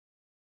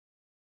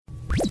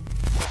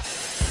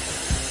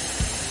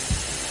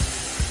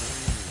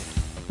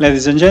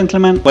Ladies and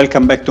gentlemen,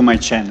 welcome back to my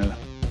channel.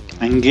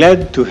 I'm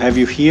glad to have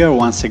you here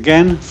once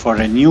again for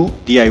a new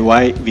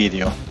DIY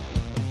video.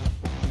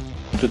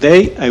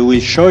 Today I will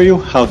show you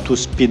how to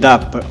speed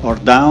up or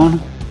down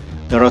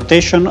the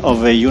rotation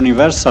of a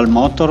universal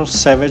motor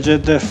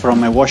salvaged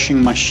from a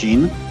washing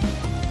machine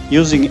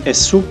using a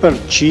super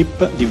cheap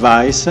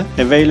device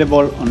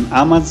available on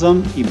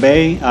Amazon,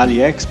 eBay,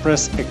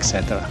 AliExpress,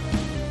 etc.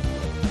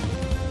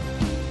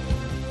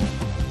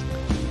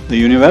 The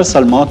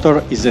universal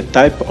motor is a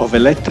type of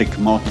electric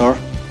motor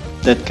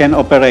that can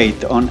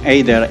operate on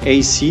either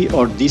AC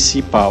or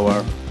DC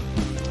power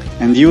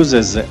and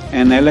uses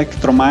an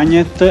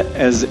electromagnet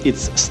as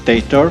its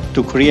stator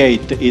to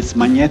create its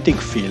magnetic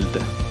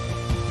field.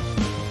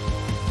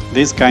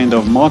 These kind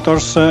of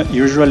motors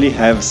usually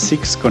have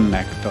 6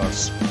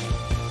 connectors.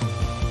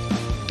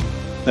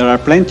 There are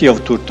plenty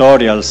of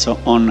tutorials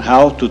on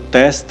how to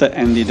test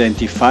and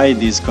identify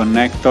these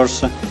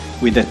connectors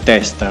with a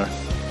tester.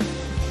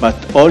 But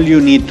all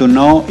you need to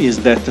know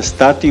is that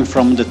starting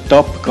from the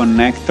top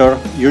connector,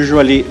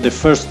 usually the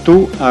first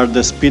 2 are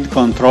the speed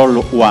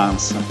control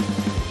ones.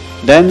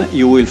 Then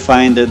you will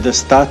find the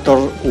starter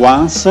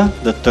ones,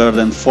 the 3rd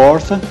and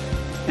 4th,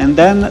 and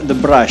then the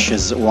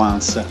brushes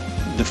ones,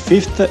 the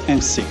 5th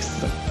and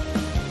 6th.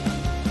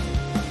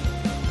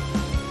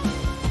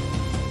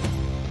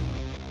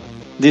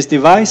 This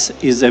device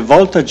is a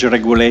voltage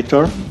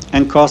regulator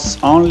and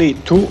costs only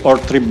 $2 or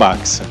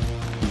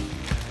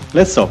 $3.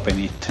 Let's open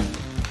it.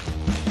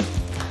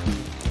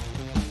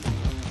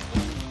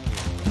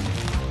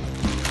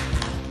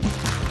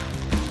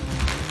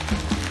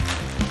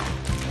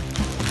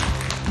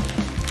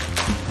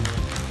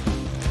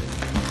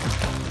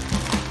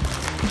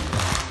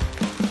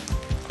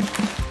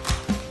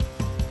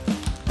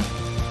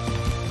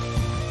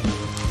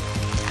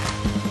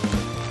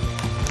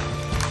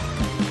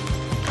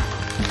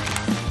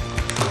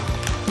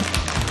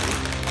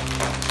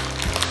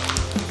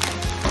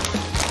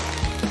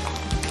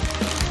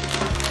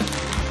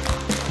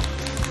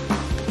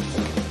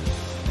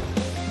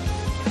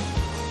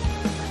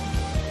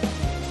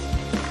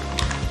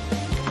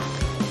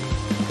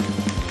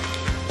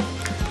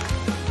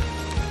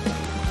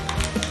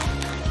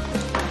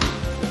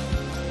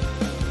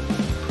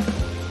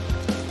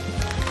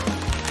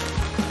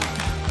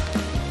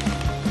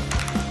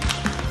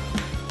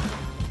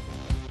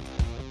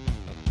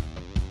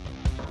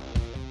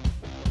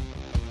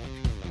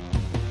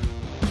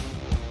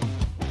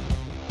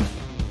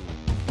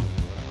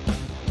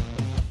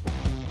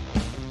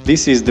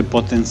 This is the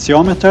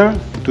potentiometer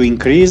to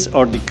increase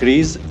or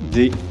decrease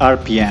the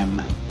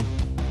RPM.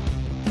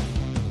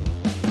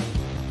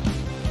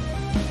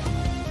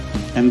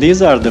 And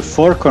these are the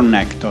 4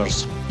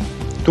 connectors,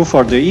 2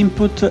 for the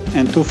input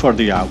and 2 for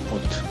the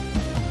output.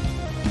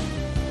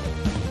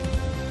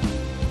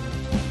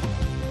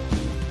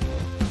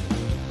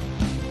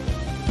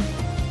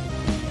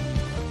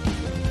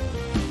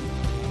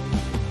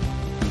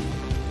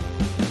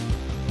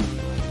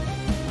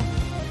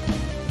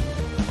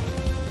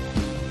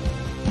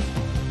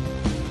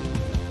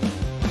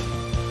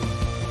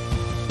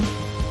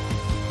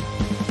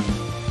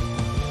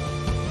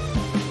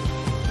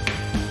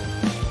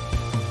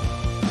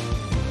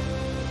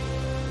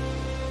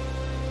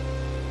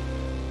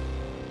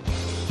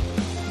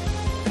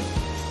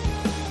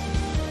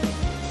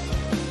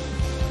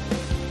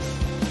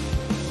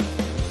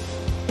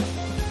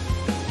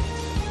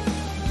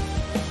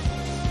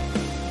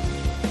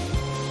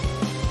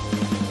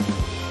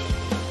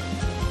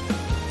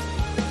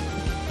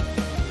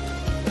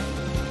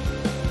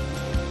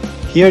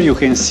 Here you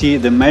can see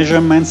the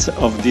measurements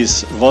of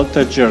this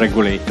voltage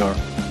regulator.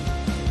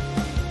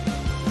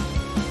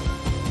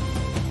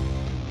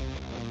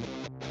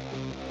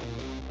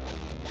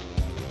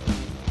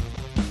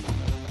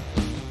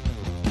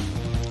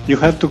 You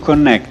have to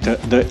connect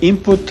the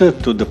input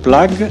to the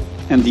plug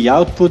and the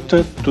output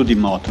to the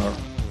motor.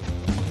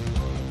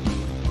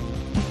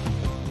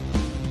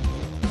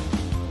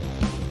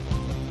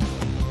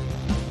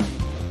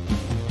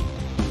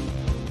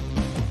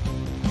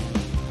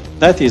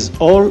 That is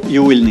all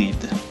you will need.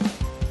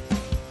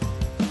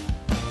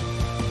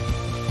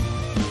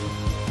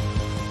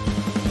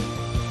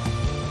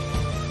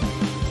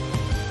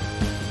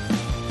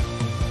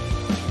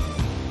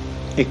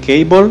 A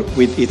cable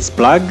with its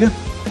plug,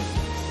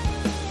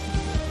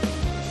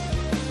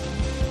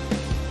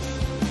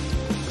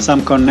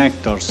 some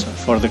connectors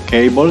for the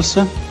cables,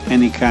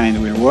 any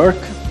kind will work,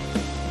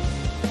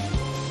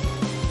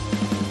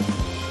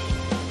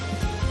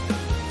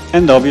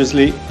 and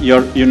obviously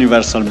your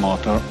universal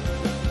motor.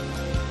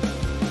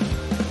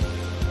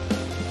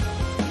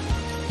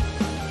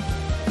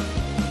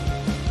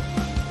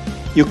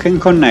 You can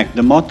connect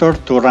the motor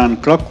to run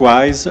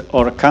clockwise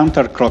or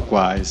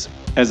counterclockwise,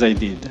 as I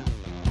did.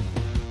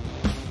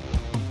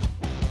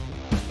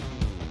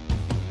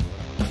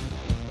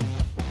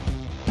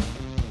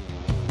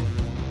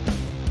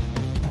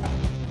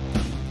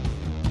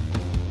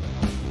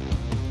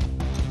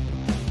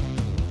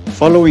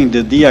 Following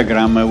the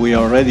diagram we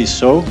already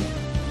saw,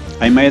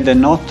 I made a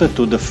knot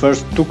to the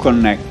first two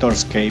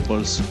connectors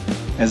cables,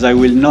 as I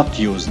will not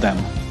use them.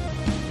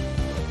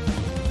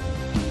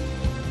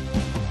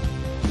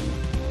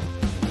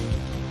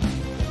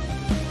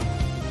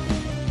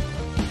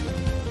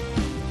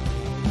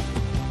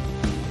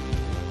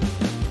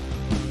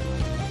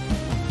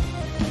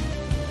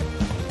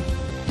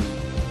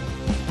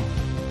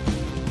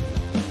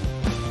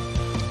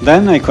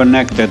 Then I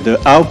connected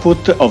the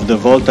output of the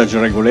voltage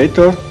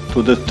regulator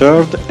to the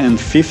third and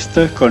fifth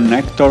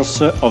connectors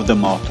of the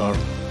motor.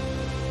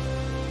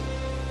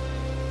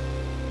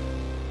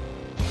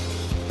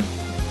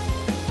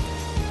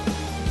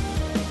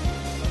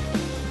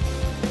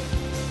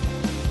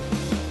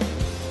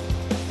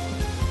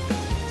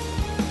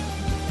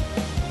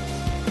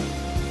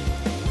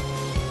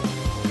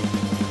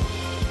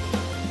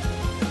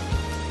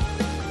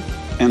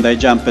 And I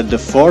jumped the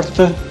fourth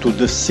to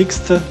the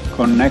sixth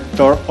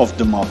connector of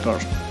the motor.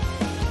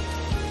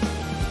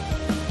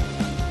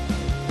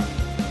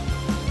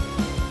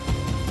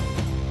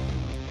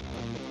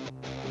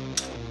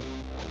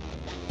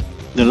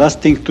 The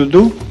last thing to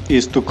do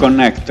is to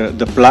connect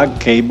the plug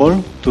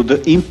cable to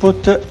the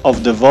input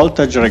of the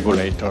voltage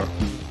regulator.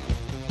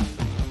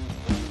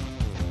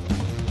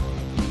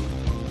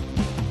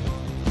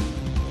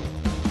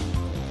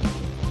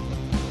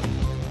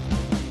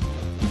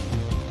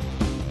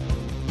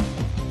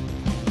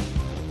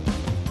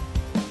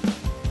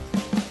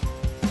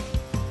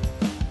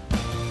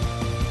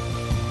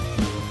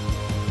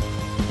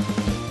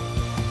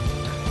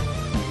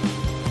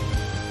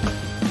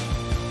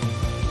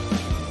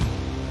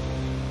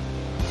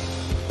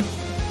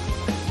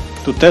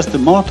 To test the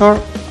motor,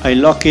 I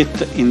lock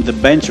it in the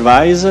bench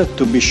vise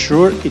to be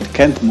sure it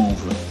can't move.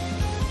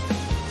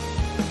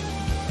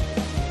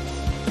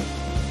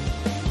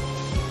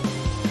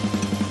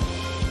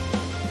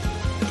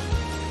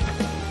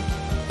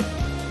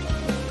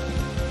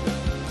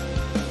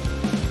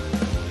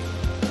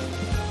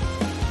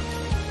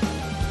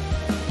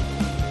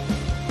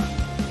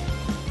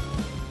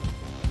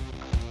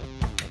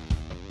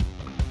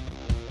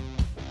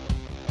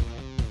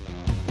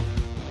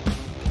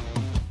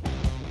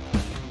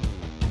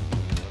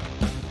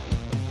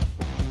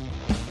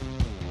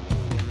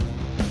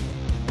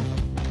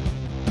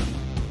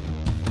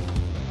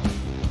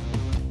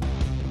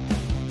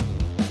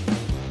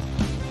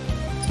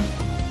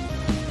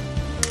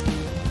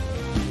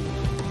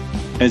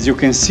 As you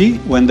can see,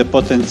 when the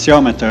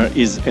potentiometer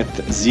is at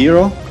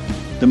 0,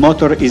 the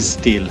motor is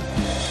still.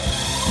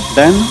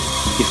 Then,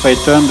 if I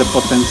turn the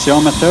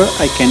potentiometer,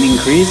 I can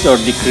increase or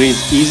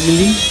decrease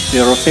easily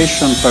the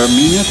rotation per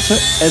minute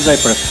as I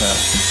prefer.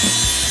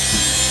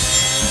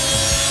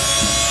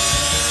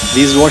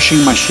 These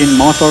washing machine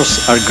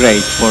motors are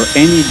great for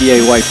any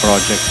DIY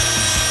project,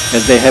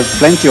 as they have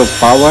plenty of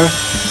power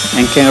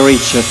and can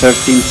reach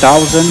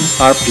 13,000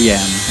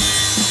 RPM.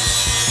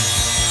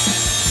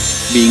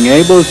 Being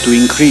able to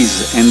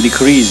increase and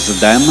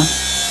decrease them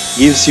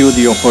gives you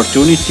the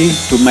opportunity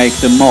to make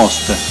the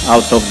most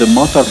out of the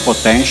motor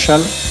potential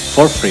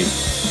for free.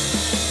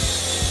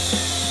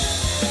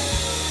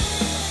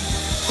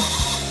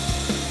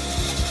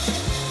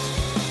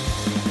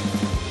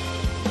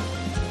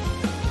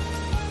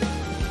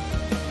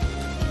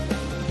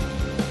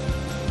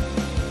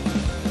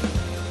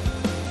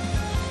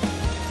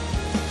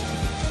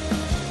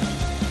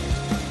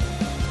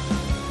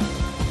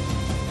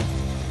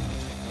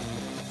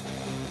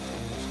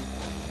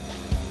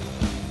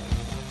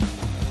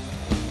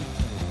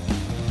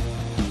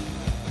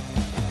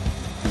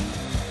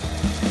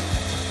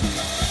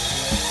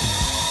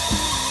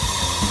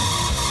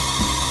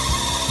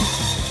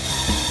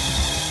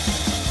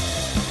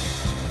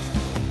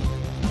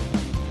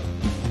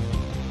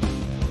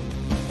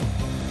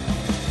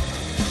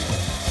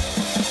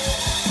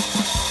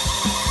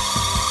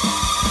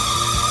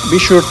 Be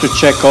sure to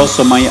check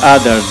also my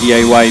other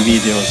DIY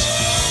videos.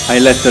 I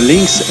left the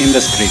links in the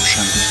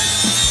description.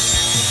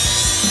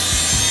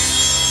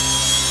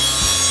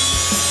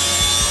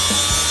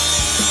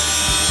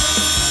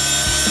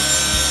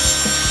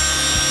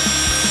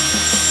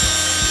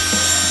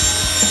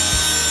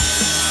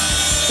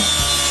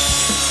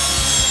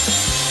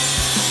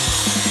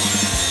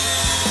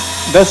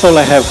 That's all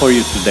I have for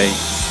you today.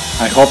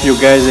 I hope you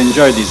guys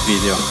enjoyed this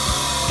video.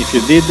 If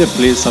you did,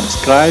 please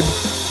subscribe,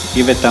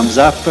 give a thumbs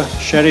up,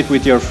 share it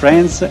with your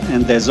friends,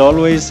 and as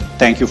always,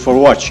 thank you for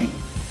watching.